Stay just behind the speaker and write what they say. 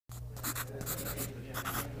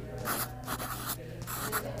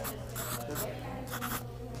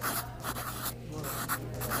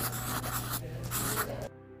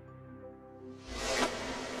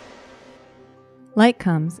Light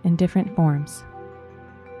comes in different forms.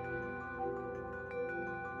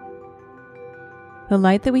 The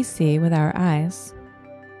light that we see with our eyes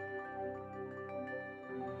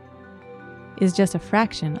is just a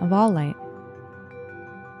fraction of all light.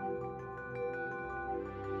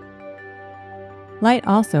 Light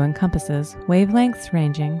also encompasses wavelengths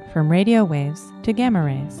ranging from radio waves to gamma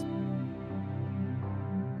rays.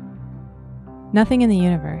 Nothing in the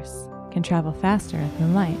universe can travel faster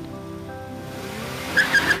than light.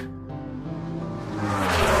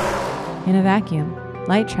 In a vacuum,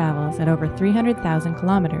 light travels at over 300,000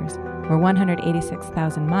 kilometers, or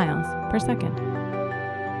 186,000 miles per second.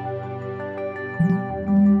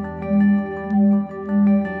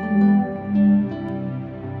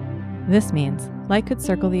 This means light could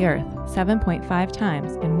circle the Earth 7.5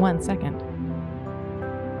 times in 1 second.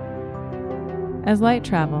 As light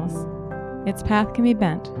travels, its path can be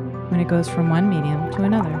bent when it goes from one medium to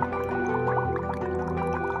another,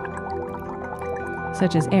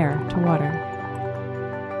 such as air to water.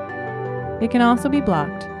 It can also be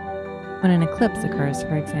blocked when an eclipse occurs,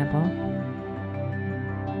 for example,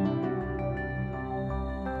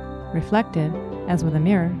 reflected as with a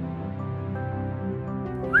mirror,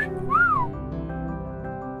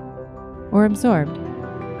 or absorbed,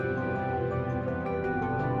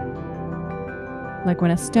 like when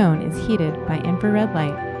a stone is heated by infrared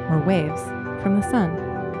light or waves from the sun.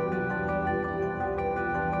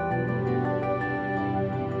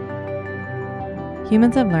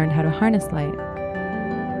 Humans have learned how to harness light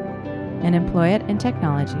and employ it in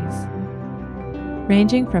technologies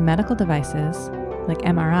ranging from medical devices like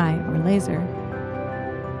MRI or laser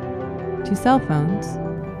to cell phones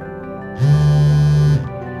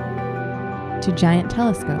to giant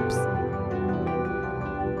telescopes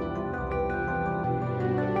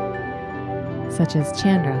such as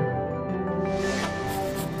Chandra.